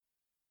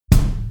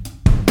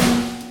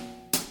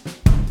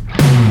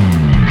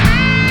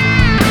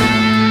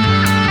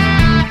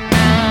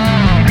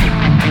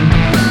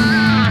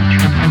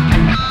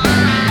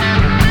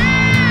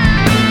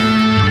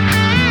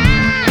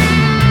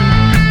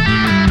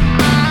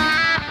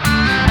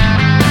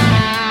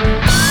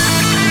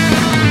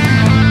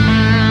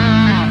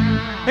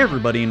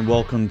everybody, and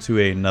welcome to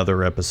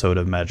another episode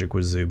of Magic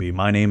with Zuby.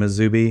 My name is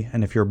Zuby,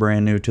 and if you're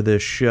brand new to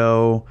this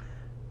show,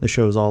 the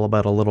show is all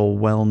about a little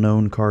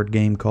well-known card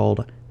game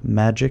called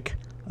Magic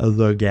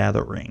the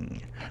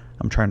Gathering.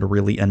 I'm trying to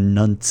really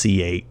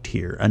enunciate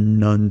here.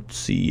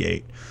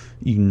 Enunciate.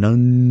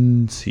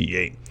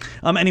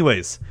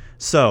 Anyways,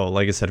 so,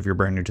 like I said, if you're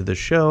brand new to this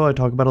show, I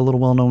talk about a little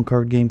well-known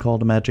card game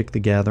called Magic the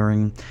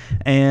Gathering.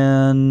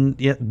 And,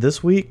 yeah,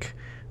 this week...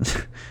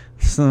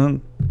 So,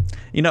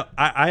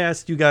 I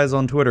asked you guys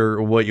on Twitter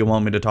what you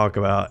want me to talk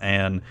about,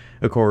 and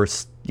of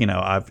course,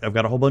 I've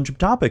got a whole bunch of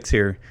topics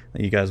here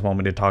that you guys want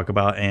me to talk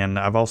about, and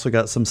I've also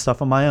got some stuff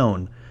of my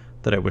own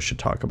that I wish to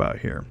talk about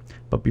here.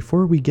 But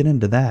before we get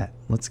into that,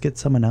 let's get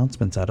some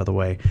announcements out of the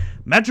way.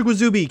 Magic with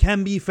Zuby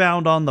can be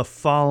found on the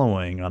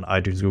following: on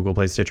iTunes, Google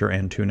Play, Stitcher,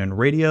 and TuneIn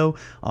Radio.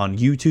 On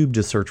YouTube,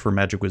 just search for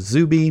Magic with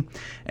Zuby.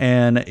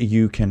 And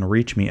you can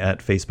reach me at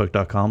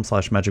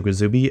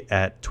facebook.com/magicwithzuby,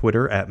 at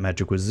Twitter at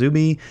Magic with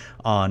Zuby,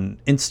 on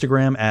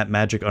Instagram at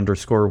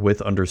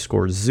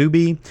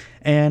magic_with_Zuby.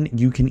 And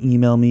you can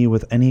email me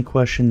with any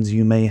questions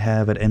you may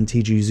have at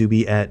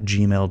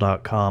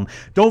mtgzuby@gmail.com.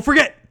 Don't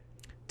forget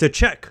to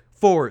check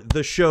for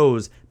the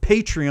show's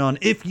Patreon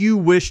if you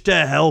wish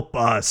to help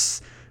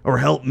us or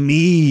help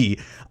me.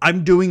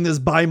 I'm doing this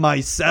by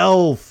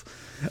myself.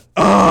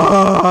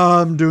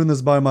 I'm doing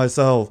this by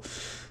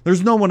myself.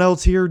 There's no one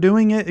else here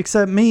doing it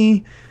except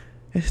me.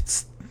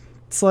 It's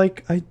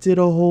like I did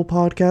a whole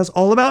podcast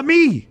all about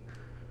me.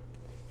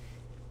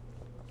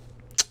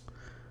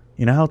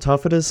 You know how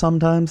tough it is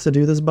sometimes to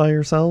do this by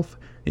yourself?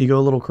 You go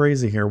a little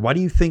crazy here. Why do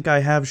you think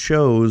I have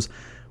shows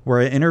where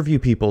I interview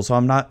people so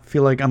I'm not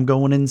feel like I'm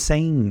going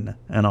insane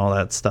and all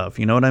that stuff?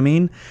 You know what I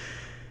mean?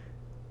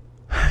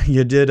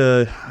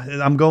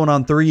 I'm going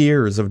on 3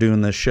 years of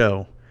doing this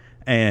show,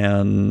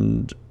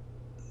 and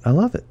I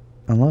love it.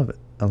 I love it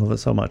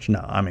so much.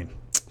 No, I mean,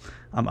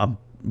 I'm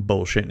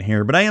bullshitting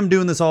here, but I am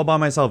doing this all by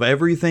myself.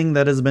 Everything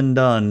that has been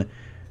done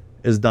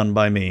is done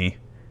by me,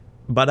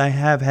 but I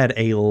have had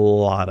a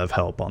lot of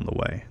help on the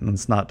way. And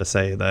it's not to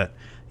say that,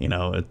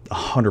 it's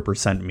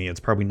 100% me. It's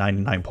probably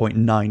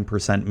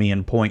 99.9% me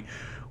and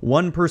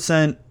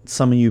 0.1%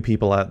 some of you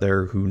people out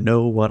there who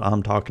know what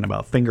I'm talking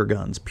about. Finger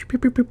guns. Pew, pew,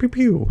 pew, pew, pew,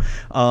 pew.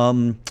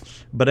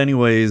 But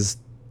anyways,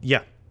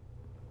 yeah.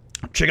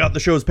 Check out the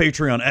show's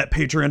Patreon at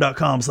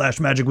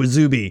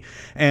patreon.com/magicwithzuby.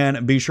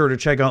 And be sure to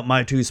check out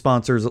my two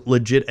sponsors,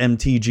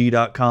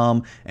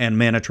 legitmtg.com and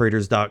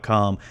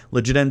manatraders.com.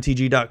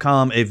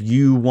 Legitmtg.com if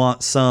you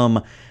want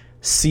some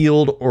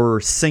sealed or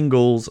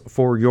singles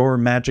for your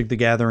Magic the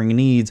Gathering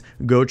needs,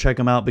 go check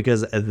them out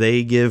because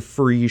they give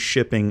free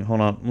shipping.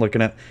 Hold on, I'm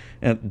looking at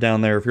down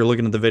there. If you're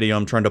looking at the video,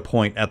 I'm trying to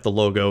point at the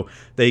logo.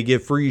 They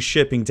give free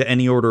shipping to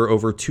any order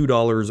over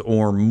 $2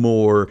 or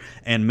more.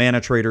 And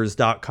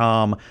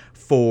manatraders.com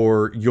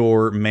for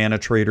your Mana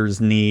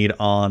Traders need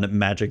on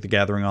Magic the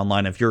Gathering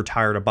Online. If you're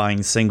tired of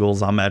buying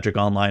singles on Magic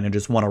Online and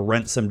just want to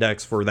rent some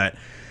decks for that,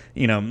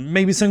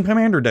 maybe some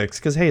Commander decks,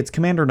 because hey, it's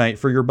Commander night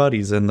for your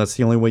buddies, and that's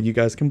the only way you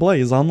guys can play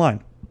is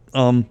online.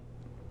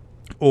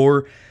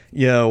 Or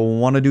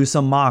want to do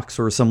some mocks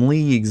or some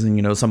leagues,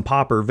 and some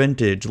Pauper,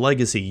 Vintage,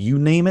 Legacy, you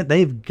name it,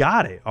 they've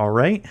got it. All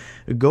right,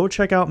 go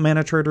check out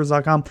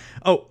manatraders.com.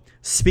 Oh,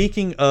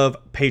 speaking of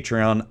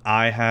Patreon,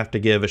 I have to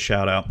give a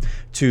shout out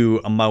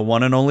to my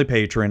one and only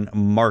patron,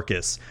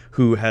 Marcus,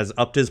 who has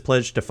upped his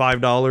pledge to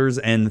 $5,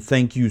 and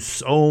thank you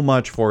so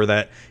much for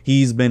that.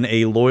 He's been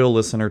a loyal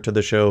listener to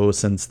the show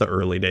since the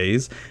early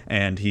days,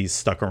 and he's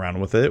stuck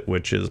around with it,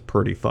 which is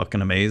pretty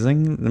fucking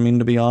amazing. I mean,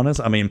 to be honest,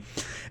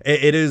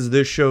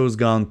 this show's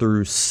gone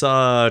through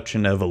such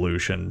an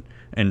evolution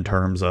in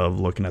terms of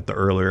looking at the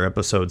earlier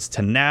episodes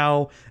to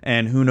now,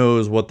 and who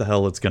knows what the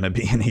hell it's going to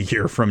be in a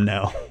year from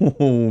now.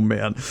 Oh,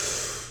 man.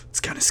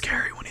 It's kind of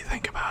scary when you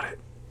think about it.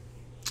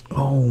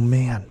 Oh,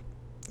 man.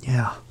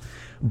 Yeah.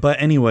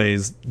 But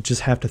anyways,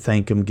 just have to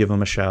thank him, give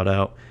him a shout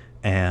out,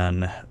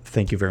 and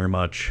thank you very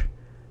much.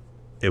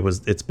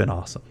 It's been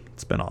awesome.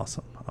 It's been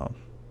awesome.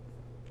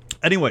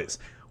 Anyways,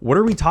 what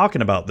are we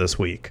talking about this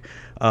week?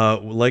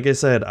 Like I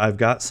said, I've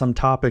got some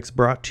topics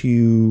brought to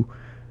you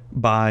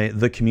by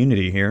the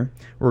community here.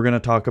 We're going to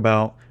talk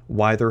about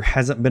why there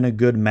hasn't been a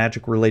good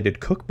Magic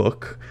related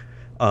cookbook,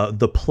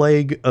 the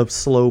plague of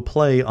slow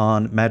play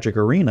on Magic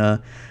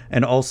Arena,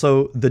 and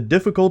also the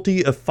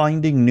difficulty of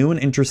finding new and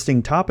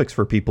interesting topics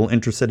for people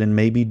interested in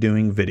maybe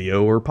doing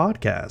video or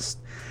podcast.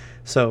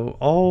 So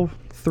all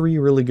three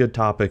really good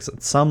topics.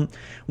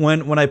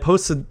 When I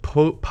posed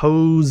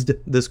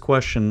this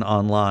question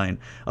online,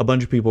 a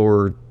bunch of people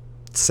were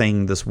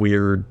saying this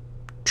weird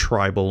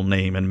tribal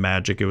name in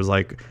Magic. It was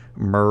like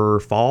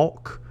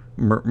Merfolk,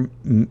 Mirfol.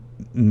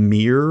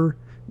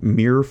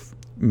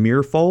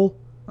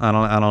 I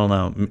don't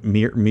know.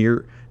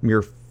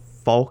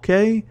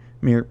 Mirfolke.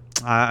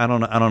 I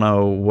don't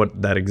know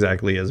what that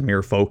exactly is.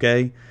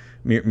 Mirfolke.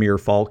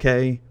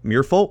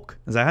 Mirfolk.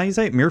 Is that how you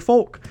say it?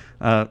 Mirfolk.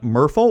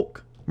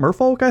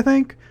 Merfolk, I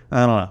think.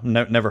 I don't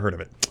know. Never heard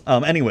of it.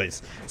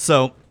 Anyways,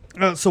 so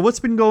So what's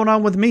been going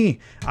on with me?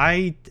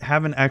 I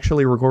haven't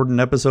actually recorded an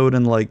episode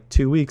in like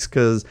 2 weeks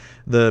because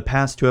the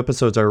past 2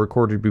 episodes I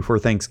recorded before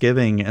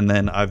Thanksgiving, and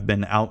then I've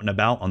been out and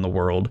about on the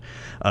world,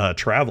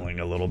 traveling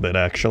a little bit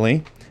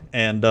actually.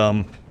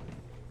 And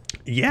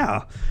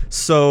yeah,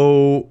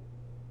 so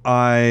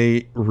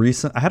I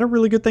had a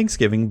really good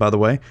Thanksgiving, by the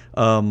way.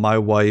 My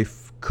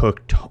wife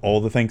cooked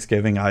all the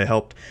Thanksgiving. I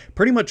helped.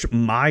 Pretty much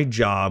my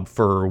job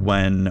for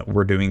when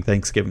we're doing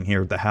Thanksgiving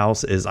here at the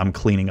house is I'm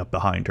cleaning up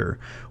behind her.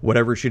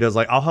 Whatever she does,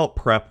 like I'll help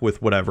prep with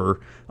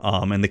whatever,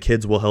 and the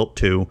kids will help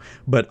too,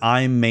 but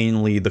I'm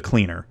mainly the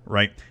cleaner,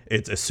 right?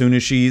 It's as soon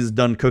as she's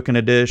done cooking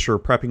a dish or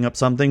prepping up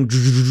something,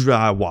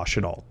 I wash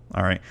it all.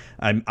 All right.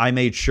 I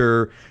made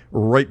sure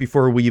right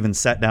before we even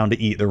sat down to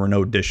eat, there were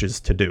no dishes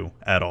to do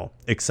at all,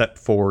 except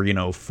for,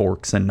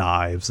 forks and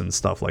knives and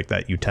stuff like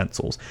that,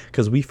 utensils,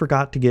 because we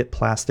forgot to get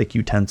plastic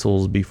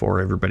utensils before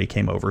everybody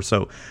came over.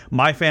 So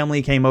my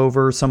family came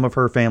over, some of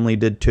her family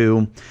did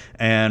too,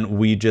 and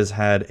we just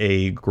had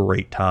a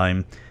great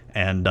time.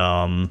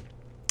 And,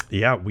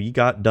 yeah, we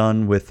got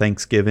done with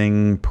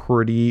Thanksgiving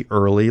pretty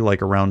early,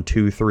 like around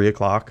 2-3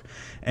 o'clock,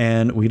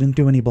 and we didn't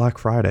do any Black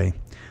Friday.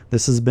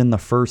 This has been the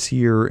first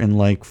year in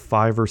like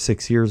 5 or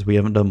 6 years we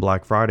haven't done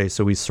Black Friday,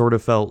 so we sort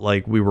of felt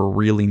like we were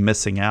really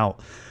missing out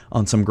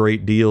on some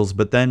great deals.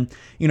 But then,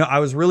 I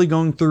was really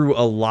going through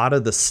a lot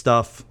of the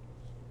stuff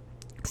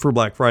for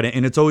Black Friday,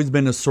 and it's always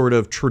been a sort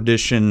of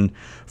tradition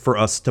for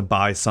us to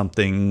buy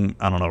something,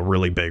 I don't know,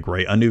 really big,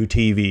 right? A new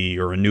TV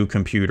or a new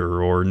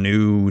computer or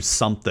new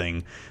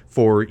something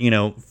for,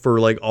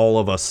 for like all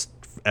of us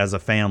as a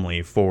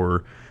family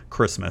for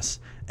Christmas.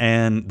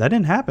 And that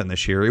didn't happen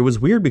this year. It was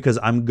weird because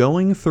I'm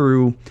going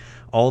through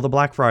all the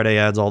Black Friday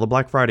ads, all the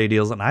Black Friday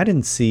deals, and I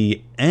didn't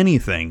see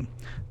anything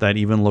that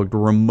even looked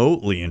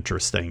remotely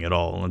interesting at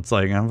all. It's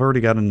like, I've already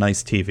got a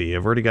nice TV.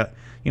 I've already got,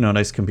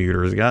 nice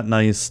computers, got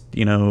nice,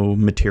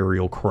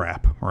 material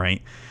crap,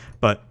 right?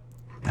 But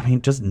I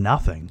mean, just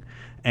nothing.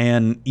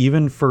 And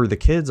even for the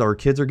kids, our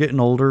kids are getting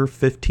older,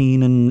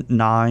 15 and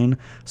 9.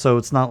 So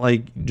it's not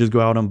like you just go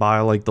out and buy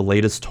like the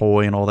latest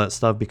toy and all that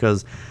stuff,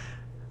 because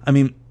I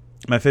mean,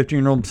 my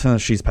 15-year-old,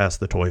 she's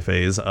past the toy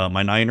phase.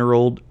 My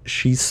 9-year-old,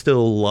 she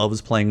still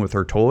loves playing with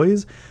her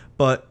toys,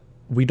 but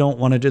we don't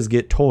want to just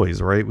get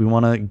toys, right? We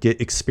want to get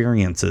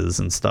experiences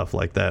and stuff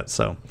like that.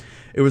 So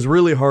it was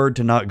really hard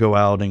to not go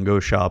out and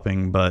go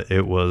shopping, but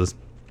it was,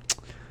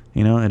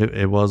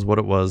 it was what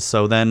it was.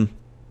 So then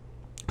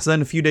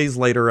a few days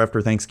later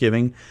after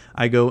Thanksgiving,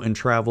 I go and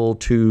travel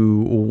to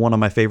one of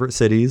my favorite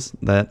cities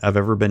that I've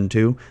ever been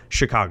to,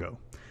 Chicago.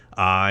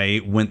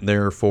 I went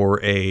there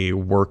for a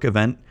work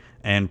event,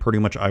 and pretty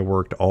much I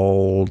worked the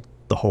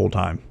whole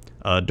time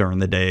during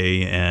the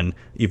day and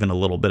even a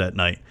little bit at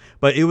night.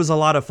 But it was a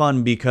lot of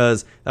fun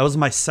because that was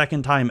my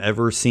second time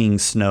ever seeing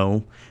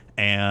snow.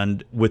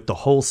 And with the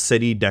whole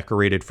city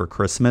decorated for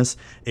Christmas,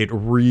 it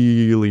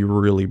really,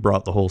 really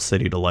brought the whole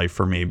city to life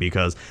for me,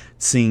 because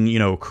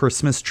seeing,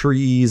 Christmas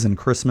trees and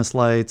Christmas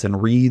lights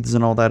and wreaths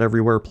and all that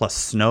everywhere, plus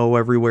snow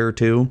everywhere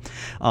too.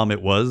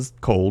 It was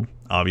cold,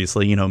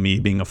 obviously, me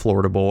being a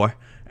Florida boy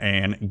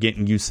and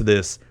getting used to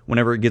this.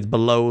 Whenever it gets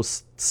below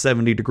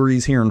 70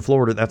 degrees here in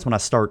Florida, that's when I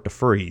start to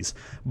freeze.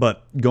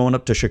 But going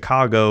up to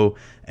Chicago,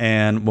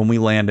 and when we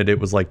landed, it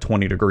was like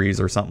 20 degrees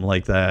or something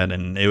like that,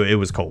 and it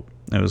was cold.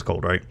 It was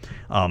cold, right?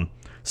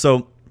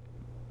 So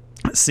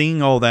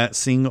seeing all that,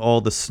 seeing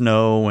all the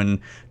snow, and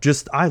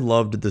just, I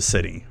loved the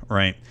city,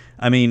 right?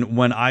 I mean,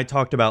 when I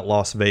talked about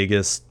Las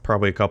Vegas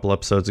probably a couple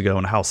episodes ago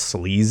and how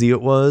sleazy it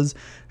was,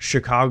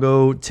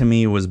 Chicago to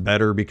me was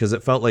better because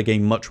it felt like a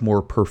much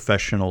more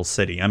professional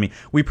city. I mean,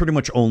 we pretty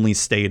much only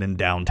stayed in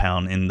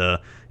downtown in the,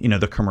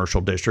 the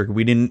commercial district.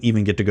 We didn't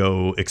even get to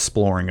go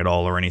exploring at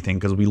all or anything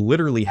because we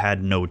literally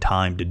had no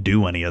time to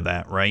do any of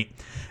that, right?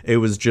 It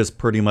was just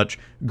pretty much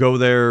go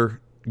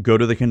there, go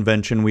to the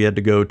convention we had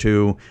to go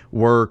to,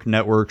 work,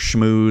 network,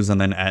 schmooze,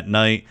 and then at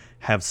night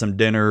have some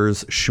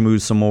dinners,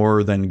 schmooze some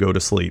more, then go to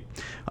sleep.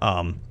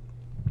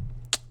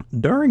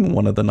 During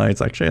one of the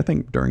nights, actually, I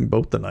think during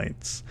both the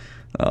nights,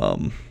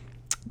 when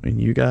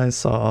you guys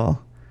saw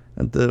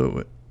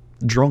the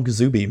Drunk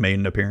Zuby made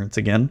an appearance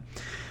again.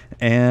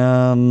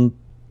 And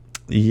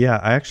yeah,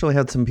 I actually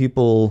had some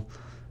people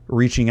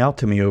reaching out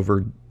to me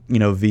over,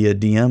 via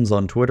DMs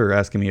on Twitter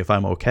asking me if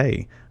I'm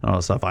okay and all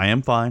that stuff. I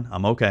am fine.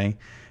 I'm okay.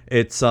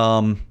 It's,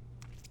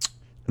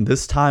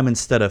 this time,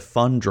 instead of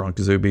fun Drunk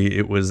Zuby,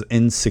 it was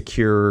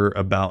insecure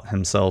about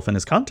himself and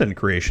his content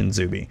creation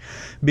Zuby.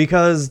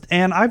 Because,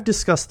 and I've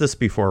discussed this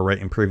before, right,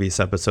 in previous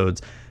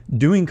episodes,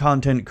 doing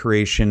content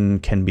creation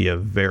can be a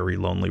very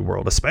lonely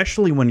world,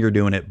 especially when you're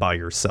doing it by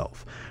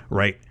yourself,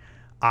 right?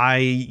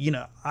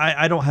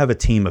 I don't have a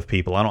team of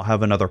people. I don't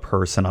have another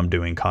person I'm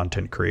doing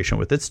content creation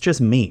with. It's just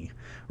me,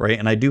 right?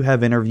 And I do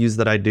have interviews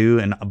that I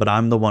do, but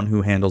I'm the one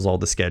who handles all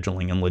the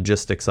scheduling and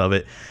logistics of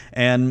it.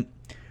 And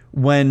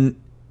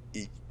when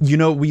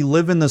we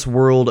live in this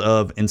world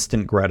of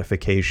instant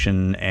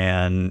gratification,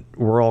 and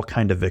we're all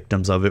kind of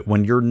victims of it.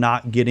 When you're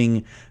not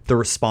getting the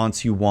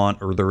response you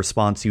want or the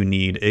response you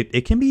need,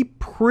 it can be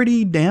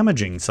pretty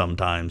damaging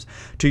sometimes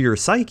to your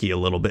psyche a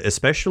little bit,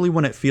 especially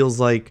when it feels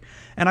like,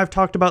 and I've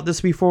talked about this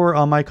before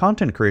on my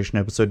content creation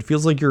episode, it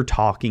feels like you're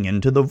talking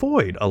into the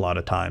void a lot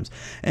of times.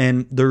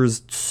 And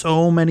there's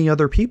so many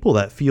other people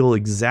that feel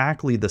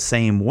exactly the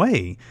same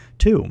way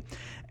too.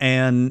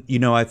 And,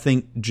 I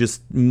think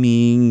just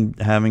me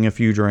having a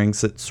few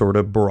drinks, it sort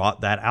of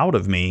brought that out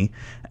of me.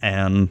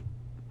 And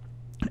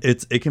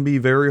it can be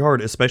very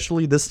hard,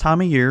 especially this time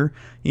of year,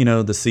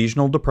 the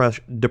seasonal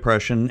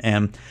depression.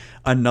 And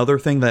another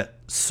thing that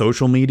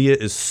social media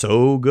is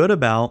so good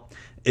about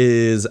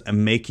is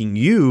making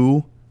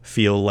you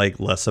feel like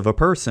less of a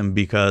person,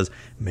 because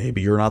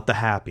maybe you're not the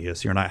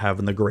happiest, you're not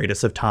having the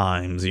greatest of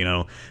times,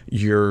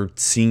 you're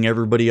seeing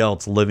everybody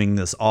else living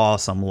this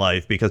awesome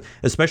life, because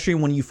especially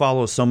when you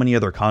follow so many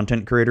other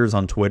content creators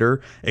on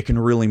Twitter, it can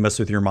really mess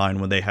with your mind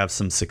when they have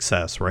some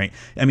success, right?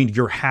 I mean,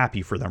 you're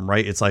happy for them,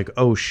 right? It's like,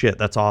 oh shit,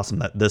 that's awesome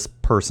that this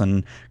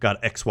person got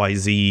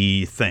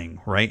XYZ thing,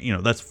 right?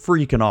 That's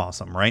freaking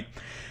awesome, right?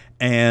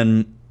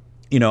 And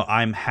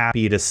I'm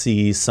happy to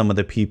see some of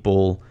the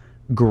people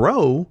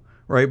grow,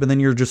 right? But then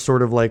you're just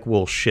sort of like,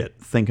 well, shit,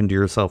 thinking to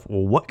yourself,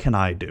 well, what can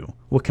I do?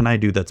 What can I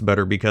do that's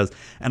better? Because,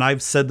 and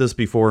I've said this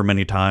before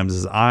many times,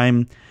 is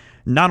I'm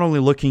not only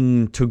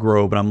looking to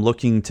grow, but I'm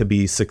looking to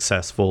be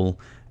successful.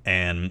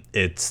 And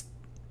it's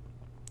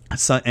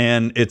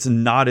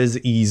not as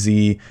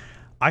easy.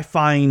 I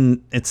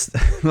find it's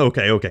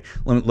okay.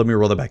 Let me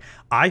roll that back.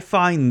 I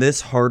find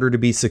this harder to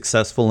be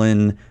successful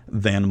in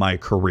than my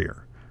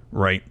career,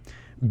 right?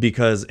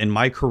 Because in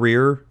my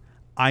career,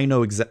 I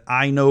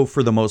know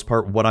for the most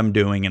part what I'm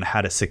doing and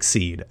how to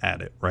succeed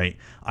at it, right?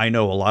 I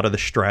know a lot of the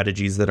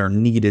strategies that are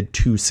needed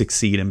to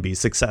succeed and be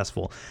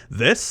successful.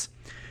 This,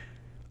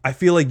 I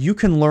feel like you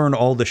can learn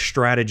all the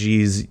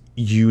strategies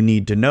you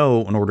need to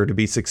know in order to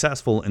be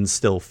successful and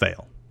still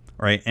fail,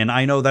 right? And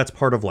I know that's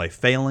part of life.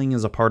 Failing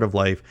is a part of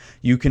life.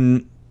 You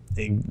can,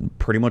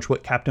 pretty much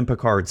what Captain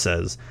Picard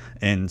says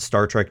in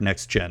Star Trek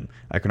Next Gen.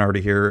 I can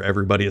already hear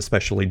everybody,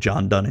 especially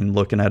John Dunning,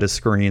 looking at his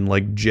screen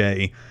like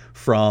Jay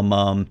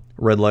from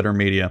Red Letter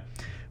Media.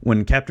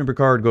 When Captain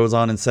Picard goes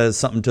on and says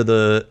something to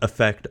the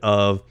effect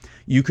of,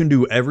 you can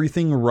do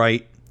everything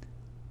right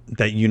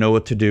that you know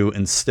what to do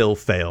and still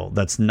fail.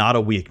 That's not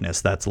a weakness.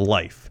 That's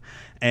life.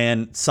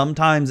 And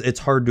sometimes it's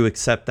hard to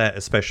accept that,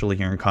 especially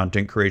here in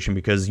content creation,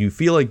 because you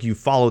feel like you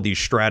follow these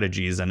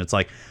strategies and it's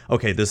like,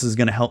 okay, this is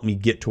going to help me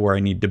get to where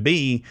I need to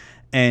be.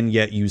 And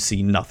yet you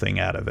see nothing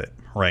out of it,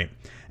 right?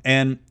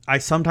 And I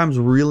sometimes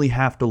really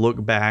have to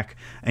look back.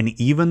 And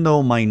even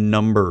though my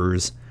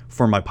numbers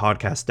for my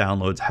podcast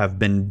downloads have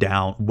been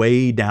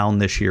way down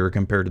this year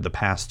compared to the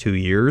past 2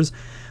 years,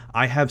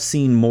 I have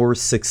seen more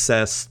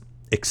success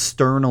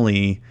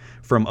externally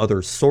from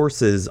other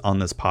sources on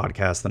this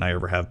podcast than I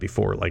ever have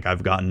before. Like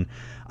I've gotten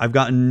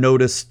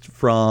noticed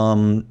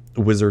from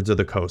Wizards of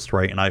the Coast,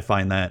 right? And I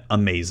find that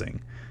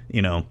amazing,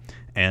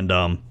 and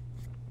I'm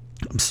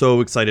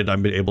so excited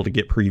I've been able to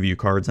get preview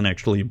cards and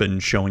actually been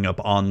showing up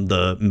on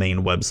the main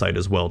website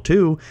as well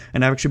too.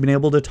 And I've actually been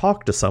able to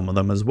talk to some of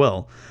them as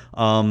well.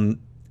 And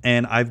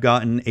I've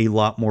gotten a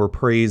lot more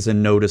praise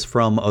and notice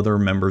from other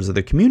members of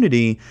the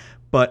community,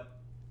 but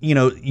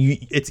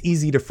it's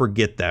easy to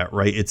forget that,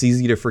 right? It's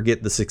easy to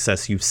forget the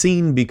success you've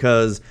seen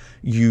because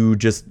you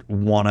just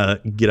want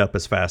to get up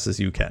as fast as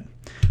you can.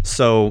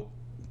 So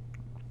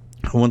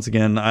once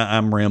again,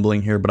 I'm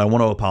rambling here, but I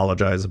want to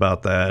apologize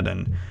about that.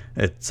 And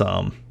it's,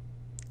 I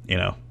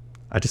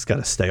just got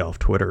to stay off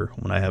Twitter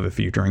when I have a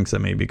few drinks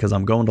at me, because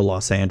I'm going to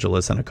Los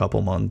Angeles in a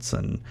couple months,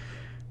 and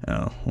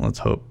let's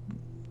hope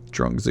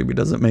Drunk Zuby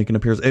doesn't make an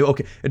appearance.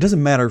 Okay, it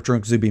doesn't matter if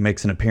Drunk Zuby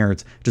makes an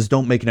appearance. Just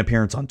don't make an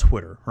appearance on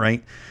Twitter,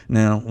 right?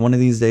 Now, one of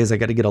these days, I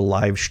got to get a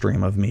live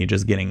stream of me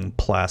just getting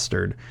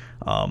plastered.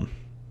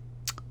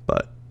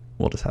 But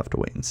we'll just have to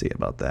wait and see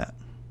about that.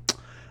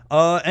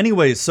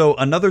 Anyways, so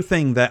another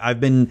thing that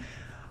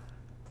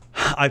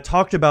I've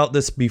talked about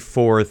this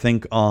before, I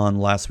think on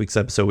last week's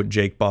episode with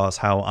Jake Boss,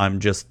 how I'm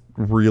just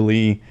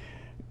really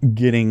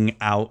getting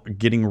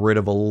rid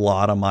of a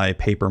lot of my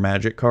paper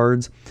Magic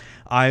cards.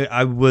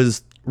 I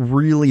was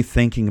really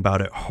thinking about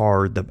it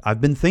hard.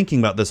 I've been thinking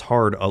about this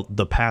hard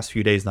the past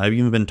few days, and I've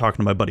even been talking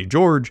to my buddy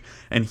George,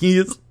 and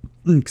he's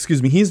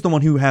the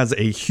one who has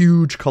a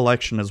huge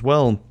collection as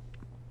well.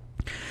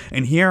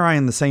 And here I am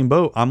in the same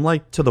boat. I'm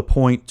like to the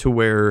point to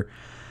where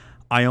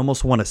I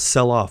almost want to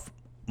sell off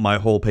my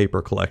whole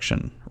paper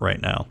collection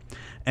right now.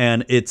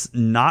 And it's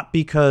not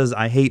because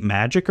I hate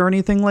Magic or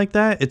anything like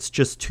that. It's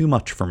just too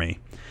much for me.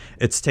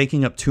 It's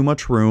taking up too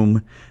much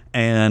room,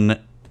 and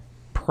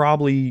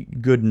probably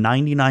good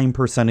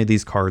 99% of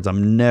these cards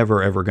I'm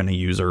never ever going to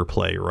use or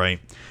play, right?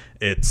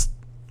 It's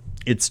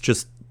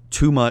just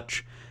too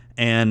much,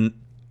 and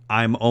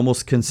I'm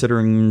almost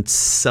considering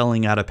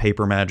selling out of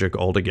paper Magic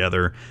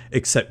altogether,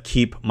 except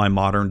keep my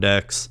modern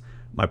decks,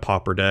 my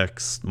Pauper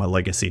decks, my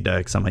Legacy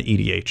decks, and my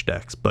EDH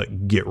decks,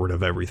 but get rid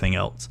of everything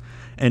else.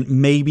 and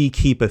maybe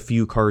keep a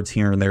few cards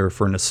here and there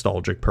for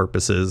nostalgic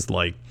purposes,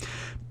 like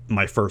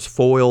my first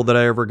foil that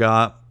I ever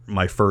got,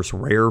 my first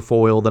rare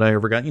foil that I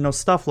ever got,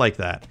 stuff like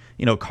that.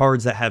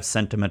 Cards that have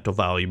sentimental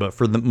value, but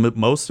for the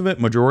most of it,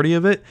 majority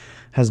of it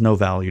has no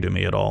value to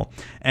me at all.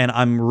 And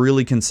I'm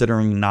really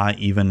considering not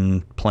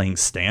even playing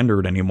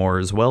standard anymore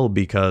as well,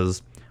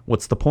 because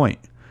what's the point?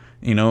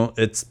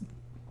 It's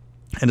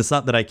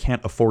not that I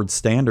can't afford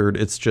standard.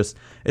 It's just,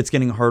 it's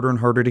getting harder and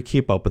harder to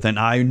keep up with. And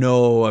I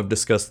know I've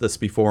discussed this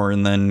before,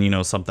 and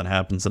then, something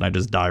happens and I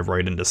just dive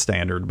right into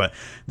standard. But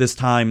this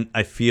time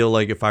I feel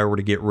like if I were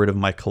to get rid of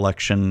my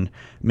collection,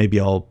 maybe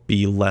I'll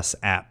be less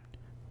apt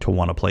to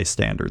want to play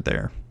standard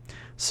there.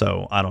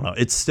 So I don't know.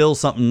 It's still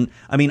something.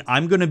 I mean,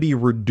 I'm going to be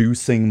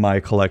reducing my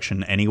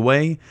collection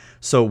anyway.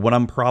 So what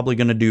I'm probably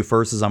going to do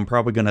first is I'm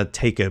probably going to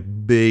take a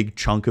big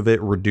chunk of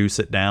it, reduce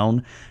it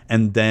down,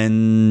 and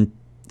then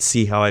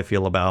see how I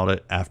feel about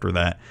it after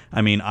that.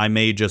 I mean, I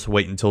may just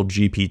wait until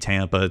GP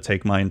Tampa,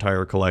 take my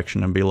entire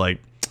collection and be like,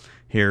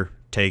 here,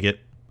 take it.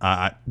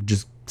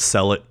 Just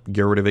sell it,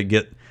 get rid of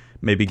it,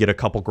 maybe get a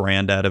couple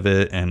grand out of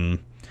it, and,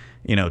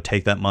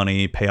 take that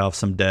money, pay off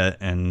some debt,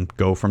 and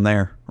go from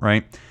there,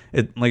 right?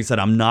 Like I said,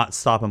 I'm not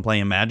stopping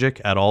playing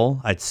Magic at all.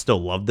 I still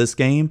love this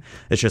game.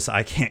 It's just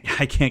I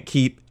can't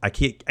keep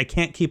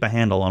a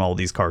handle on all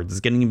these cards. It's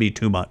getting to be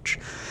too much.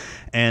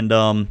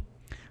 And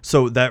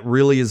so that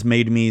really has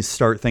made me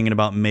start thinking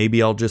about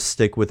maybe I'll just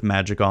stick with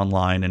Magic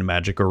Online and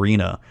Magic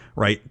Arena,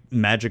 right?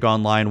 Magic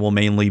Online will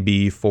mainly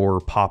be for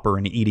Pauper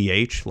and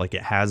EDH, like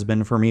it has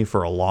been for me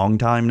for a long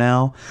time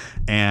now.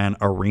 And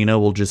Arena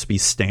will just be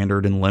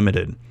standard and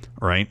limited,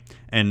 right?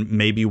 And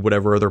maybe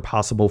whatever other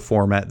possible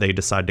format they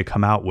decide to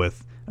come out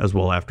with as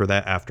well after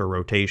that, after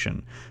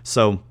rotation.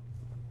 So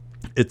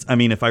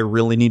if I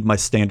really need my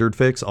standard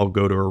fix, I'll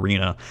go to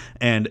Arena.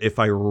 And if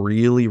I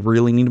really,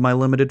 really need my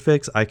limited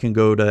fix, I can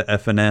go to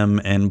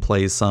FNM and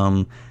play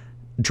some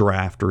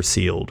draft or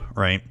sealed,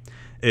 right?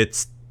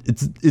 It's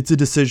a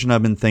decision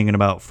I've been thinking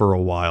about for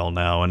a while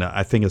now, and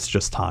I think it's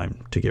just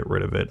time to get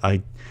rid of it.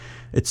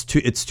 It's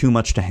too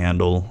much to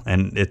handle,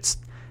 and it's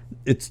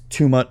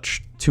too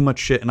much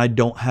shit, and I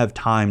don't have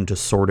time to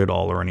sort it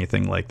all or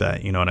anything like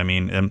that. You know what I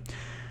mean? And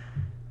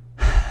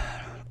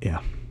yeah.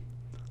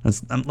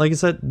 Like I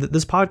said,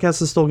 this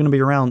podcast is still going to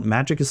be around.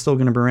 Magic is still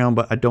going to be around,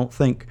 but I don't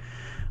think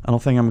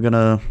I'm going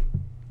to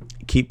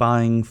keep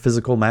buying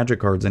physical Magic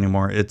cards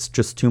anymore. It's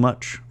just too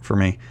much for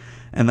me.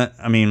 And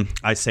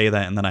I say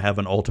that, and then I have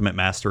an Ultimate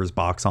Masters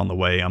box on the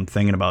way. I'm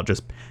thinking about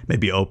just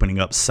maybe opening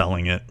up,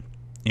 selling it.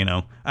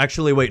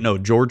 Actually, wait, no.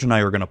 George and I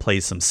are going to play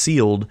some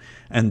sealed,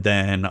 and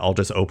then I'll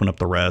just open up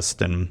the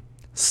rest and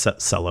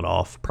sell it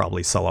off.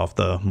 Probably sell off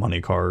the money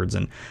cards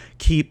and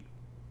keep.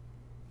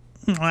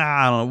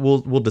 I don't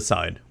know. We'll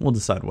decide. We'll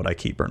decide what I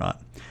keep or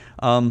not.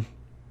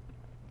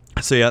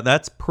 So yeah,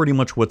 that's pretty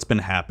much what's been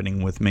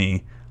happening with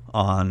me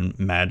on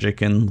Magic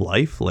and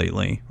life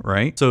lately,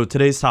 right? So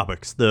today's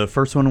topics. The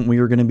first one we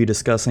are going to be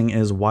discussing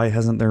is why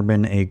hasn't there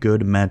been a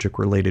good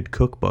Magic-related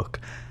cookbook?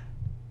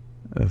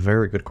 A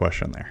very good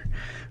question there.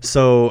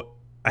 So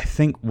I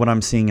think what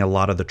I'm seeing a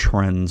lot of the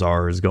trends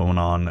are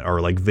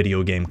like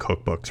video game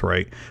cookbooks,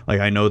 right?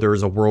 Like I know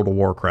there's a World of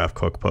Warcraft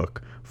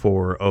cookbook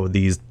for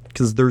these.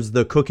 Because there's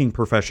the cooking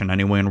profession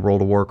anyway in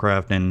World of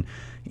Warcraft, and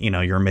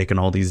you're making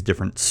all these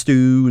different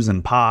stews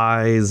and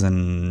pies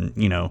and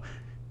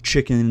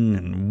chicken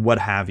and what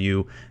have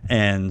you,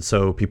 and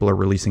so people are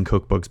releasing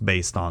cookbooks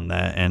based on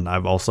that. And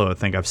I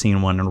think I've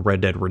seen one in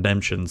Red Dead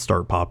Redemption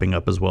start popping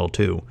up as well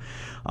too.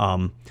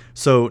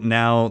 So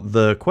now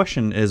the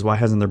question is, why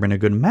hasn't there been a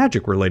good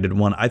Magic related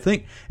one? I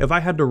think if I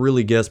had to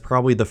really guess,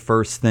 probably the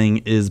first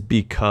thing is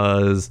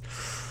because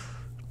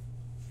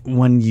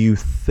when you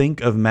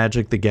think of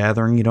Magic the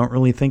Gathering, you don't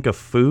really think of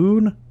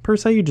food per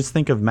se. You just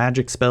think of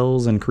magic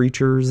spells and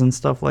creatures and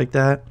stuff like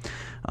that.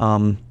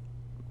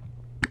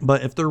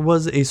 But if there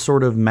was a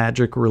sort of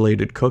Magic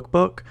related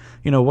cookbook,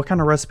 what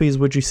kind of recipes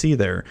would you see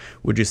there?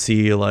 Would you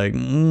see like,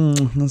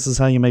 this is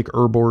how you make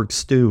Urborg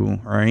stew,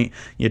 right?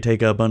 You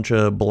take a bunch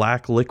of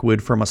black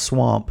liquid from a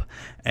swamp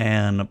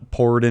and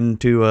pour it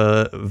into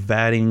a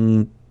vat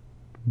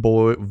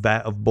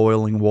of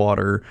boiling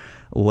water,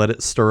 let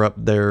it stir up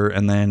there,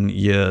 and then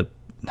you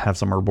have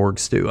some Urborg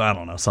stew. I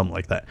don't know, something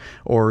like that.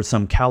 Or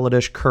some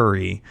Kaladesh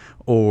curry,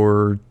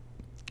 or,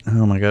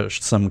 oh my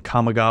gosh, some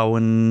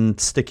Kamigawan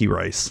sticky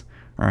rice,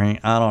 right?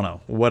 I don't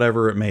know,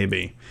 whatever it may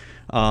be.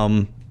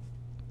 But,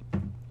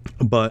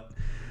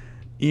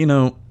 it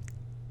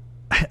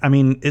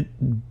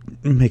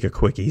make a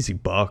quick, easy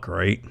buck,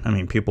 right?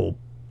 People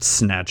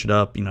snatch it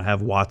up,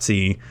 have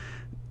WotC,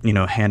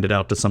 hand it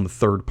out to some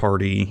third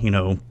party,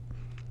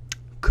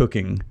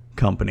 cooking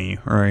company,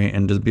 right?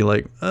 And just be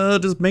like,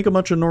 just make a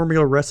bunch of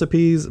normal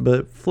recipes,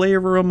 but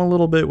flavor them a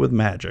little bit with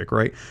Magic,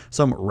 right?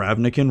 Some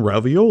Ravnican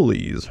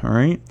raviolis,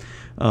 right?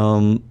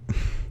 I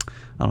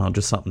don't know,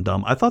 just something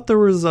dumb. I thought there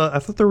was a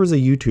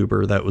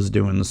YouTuber that was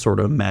doing this sort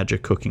of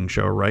Magic cooking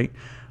show, right?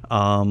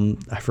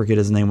 I forget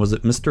his name. Was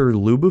it Mr.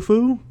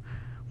 Lubufu?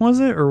 Was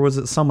it? Or was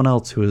it someone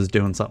else who was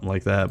doing something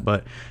like that?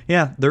 But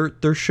yeah,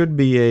 there should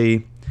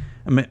be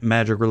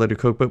Magic related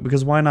cookbook,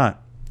 because why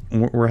not?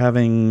 We're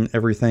having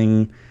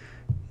everything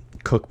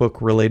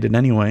cookbook related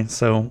anyway,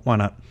 so why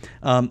not?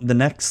 The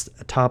next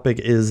topic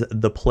is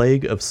the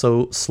plague of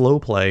slow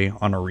play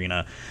on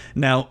Arena.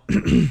 Now,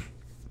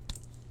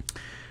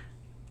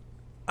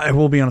 I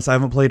will be honest, I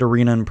haven't played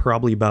Arena in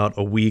probably about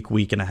a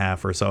week and a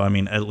half or so. I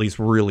mean, at least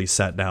really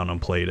sat down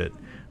and played it.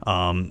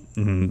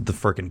 The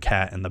freaking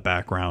cat in the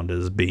background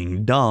is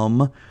being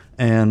dumb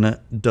and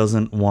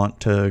doesn't want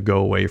to go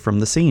away from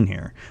the scene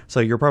here. So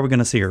you're probably going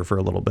to see her for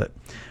a little bit.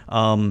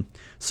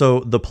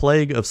 So the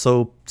plague of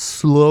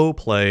slow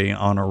play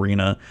on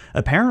Arena,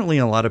 apparently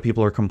a lot of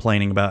people are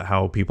complaining about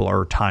how people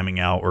are timing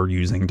out or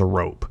using the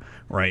rope,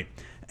 right?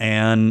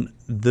 And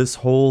this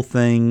whole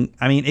thing,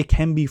 I mean, it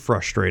can be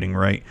frustrating,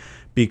 right?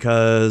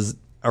 Because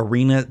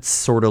Arena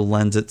sort of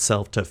lends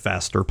itself to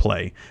faster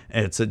play.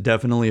 It's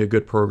definitely a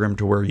good program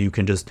to where you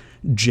can just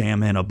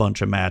jam in a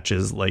bunch of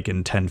matches like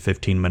in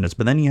 10-15 minutes.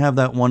 But then you have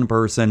that one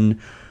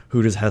person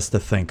who just has to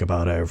think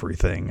about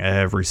everything,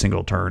 every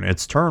single turn.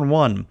 It's turn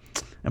 1.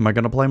 Am I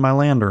going to play my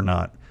land or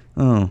not?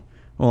 Oh,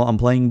 well, I'm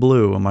playing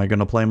blue. Am I going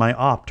to play my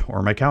opt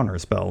or my counter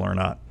spell or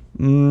not?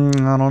 I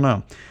don't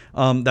know.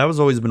 That was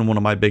always been one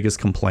of my biggest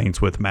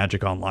complaints with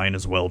Magic Online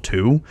as well,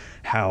 too.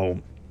 How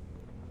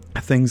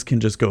things can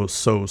just go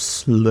so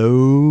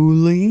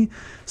slowly,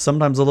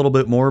 sometimes a little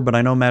bit more, but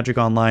I know Magic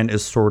Online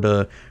is sort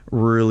of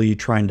really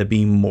trying to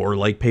be more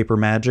like Paper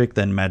Magic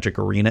than Magic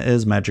Arena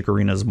is. Magic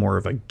Arena is more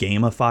of a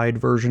gamified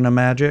version of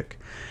Magic,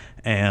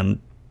 and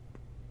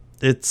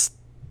it's,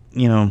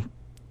 you know,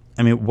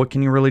 I mean, what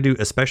can you really do?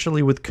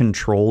 Especially with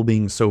control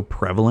being so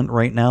prevalent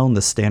right now in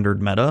the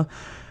standard meta,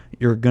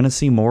 you're going to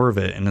see more of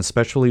it, and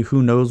especially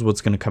who knows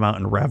what's going to come out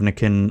in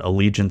Ravnican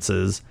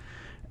Allegiances,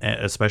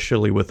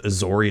 especially with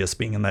Azorius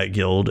being in that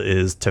guild.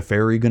 Is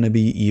Teferi going to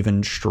be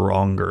even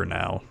stronger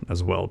now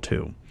as well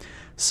too?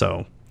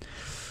 So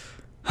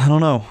I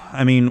don't know.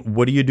 I mean,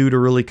 what do you do to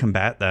really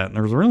combat that? And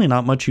there's really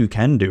not much you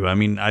can do. I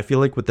mean, I feel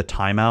like with the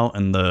timeout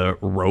and the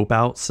rope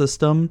out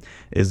system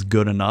is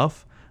good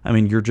enough. I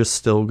mean, you're just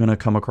still going to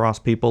come across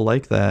people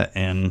like that.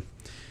 And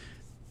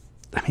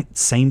I mean,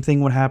 same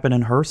thing would happen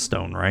in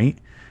Hearthstone, right?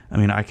 I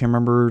mean, I can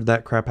remember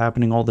that crap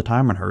happening all the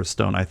time in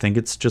Hearthstone. I think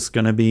it's just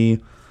going to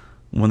be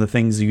one of the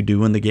things you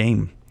do in the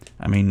game.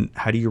 I mean,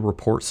 how do you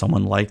report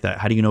someone like that?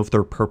 How do you know if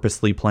they're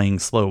purposely playing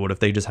slow? What if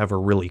they just have a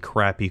really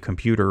crappy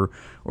computer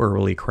or a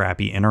really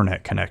crappy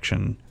internet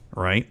connection,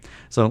 right?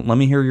 So let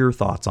me hear your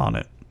thoughts on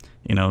it.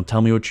 You know,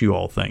 tell me what you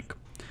all think.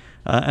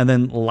 And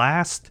then the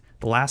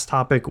last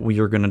topic we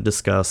are going to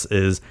discuss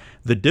is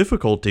the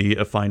difficulty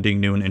of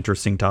finding new and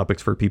interesting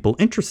topics for people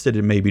interested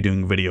in maybe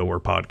doing video or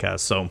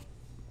podcasts. So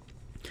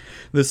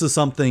this is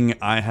something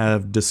I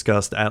have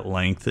discussed at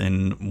length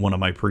in one of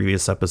my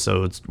previous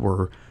episodes,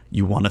 where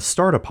you want to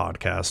start a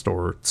podcast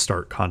or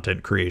start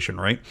content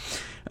creation, right?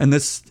 And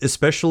this,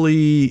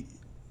 especially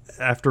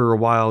after a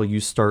while, you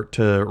start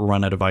to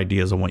run out of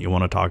ideas on what you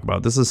want to talk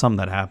about. This is something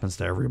that happens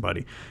to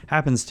everybody.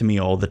 Happens to me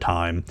all the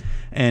time.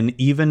 And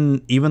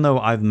even though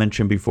I've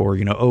mentioned before,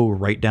 you know, oh,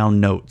 write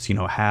down notes, you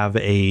know, have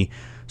a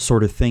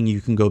sort of thing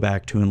you can go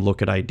back to and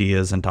look at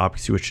ideas and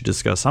topics you wish to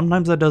discuss.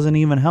 Sometimes that doesn't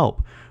even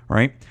help,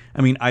 right?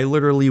 I mean, I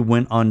literally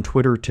went on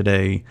Twitter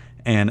today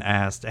and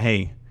asked,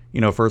 hey, you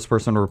know, first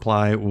person to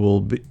reply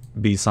will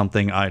be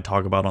something I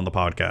talk about on the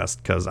podcast,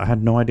 because I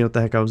had no idea what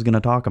the heck I was going to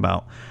talk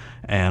about.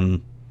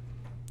 And,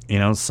 you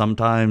know,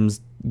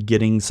 sometimes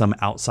getting some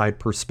outside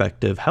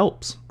perspective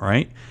helps,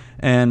 right?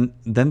 And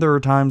then there are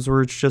times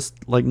where it's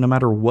just like, no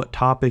matter what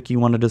topic you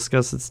want to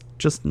discuss, it's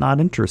just not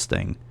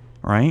interesting,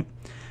 right?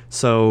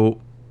 So,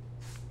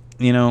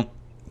 you know,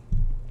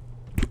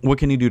 what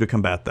can you do to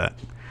combat that?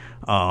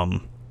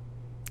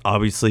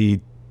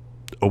 Obviously,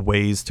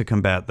 ways to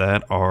combat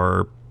that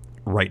are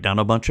write down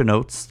a bunch of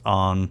notes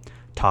on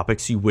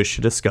topics you wish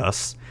to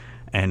discuss,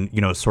 and, you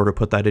know, sort of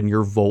put that in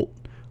your vault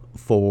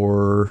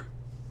for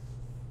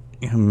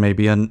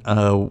maybe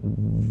a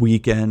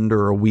weekend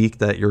or a week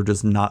that you're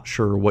just not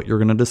sure what you're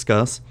going to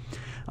discuss.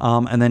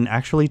 And then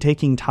actually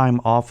taking time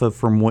off of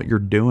from what you're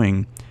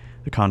doing,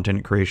 the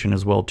content creation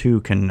as well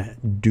too, can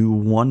do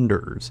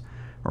wonders,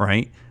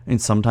 right?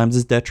 And sometimes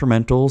it's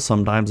detrimental.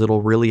 Sometimes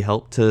it'll really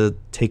help to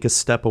take a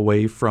step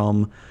away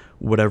from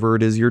whatever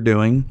it is you're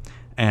doing.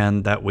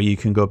 And that way you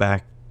can go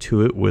back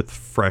to it with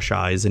fresh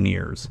eyes and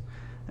ears.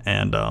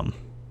 And,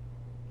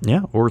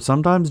 yeah, or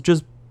sometimes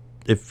just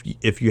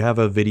if you have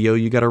a video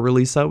you got to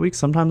release that week,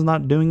 sometimes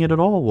not doing it at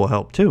all will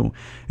help too.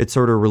 It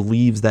sort of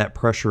relieves that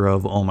pressure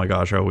of, oh my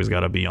gosh, I always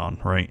got to be on,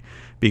 right?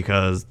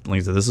 Because, like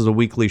I said, this is a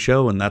weekly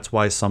show, and that's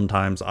why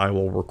sometimes I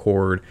will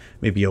record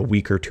maybe a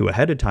week or two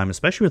ahead of time,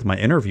 especially with my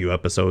interview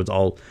episodes.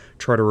 I'll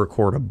try to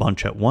record a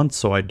bunch at once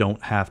so I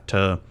don't have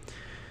to,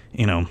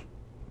 you know,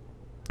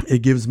 it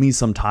gives me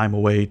some time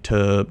away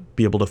to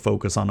be able to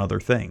focus on other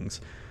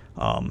things.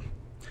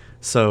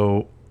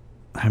 So,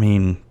 I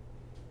mean,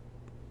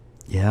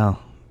 yeah,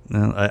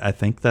 I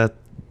think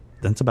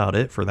that's about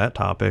it for that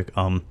topic.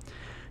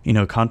 You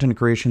know, content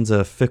creation's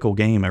a fickle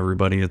game,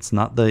 everybody. It's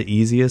not the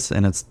easiest,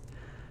 and it's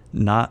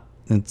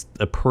It's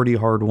a pretty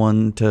hard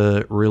one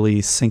to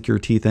really sink your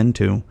teeth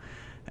into.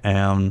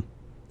 And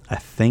I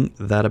think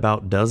that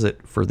about does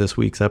it for this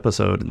week's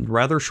episode.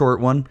 Rather short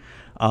one.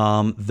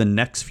 The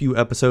next few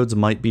episodes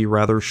might be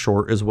rather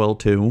short as well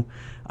too.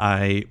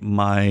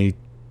 My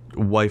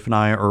wife and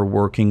I are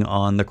working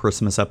on the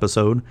Christmas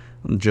episode,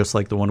 just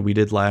like the one we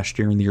did last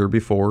year and the year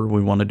before.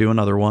 We want to do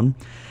another one.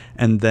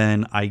 And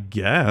then I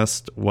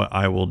guess what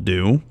I will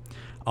do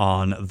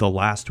on the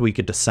last week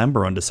of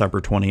December, on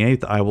December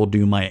 28th, I will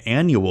do my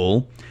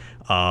annual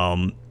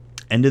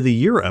end of the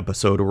year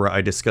episode where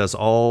I discuss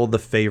all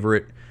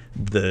the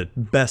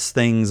best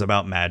things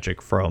about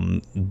Magic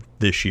from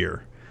this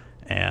year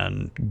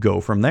and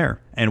go from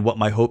there, and what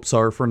my hopes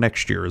are for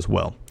next year as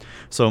well.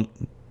 So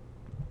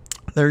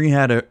there you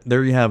have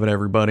it,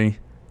 everybody.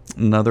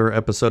 Another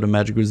episode of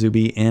Magic with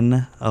Zuby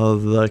in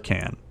the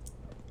can.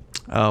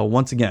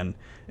 Once again,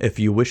 if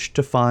you wish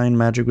to find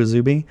Magic with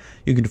Zuby,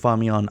 you can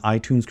find me on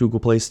iTunes, Google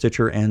Play,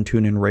 Stitcher, and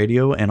TuneIn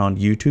Radio, and on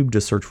YouTube.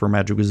 Just search for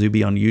Magic with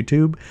Zuby on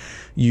YouTube.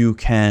 You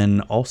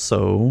can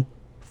also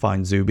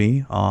find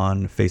Zuby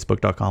on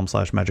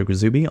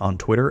Facebook.com/MagicWithZuby, on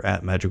Twitter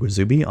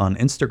 @MagicWithZuby, on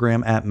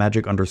Instagram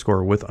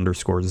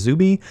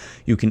 @Magic_with_Zuby.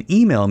 You can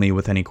email me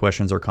with any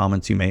questions or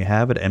comments you may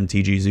have at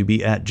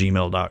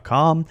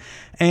mtgzuby@gmail.com.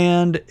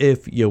 And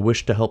if you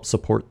wish to help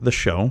support the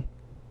show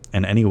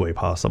in any way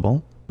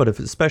possible, but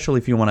especially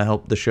if you want to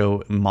help the show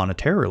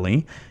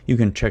monetarily, you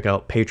can check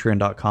out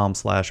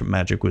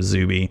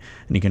patreon.com/MagicWithZuby,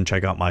 and you can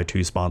check out my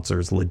two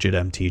sponsors, Legit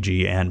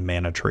MTG and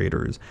Mana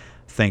Traders.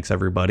 Thanks,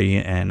 everybody,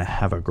 and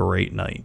have a great night.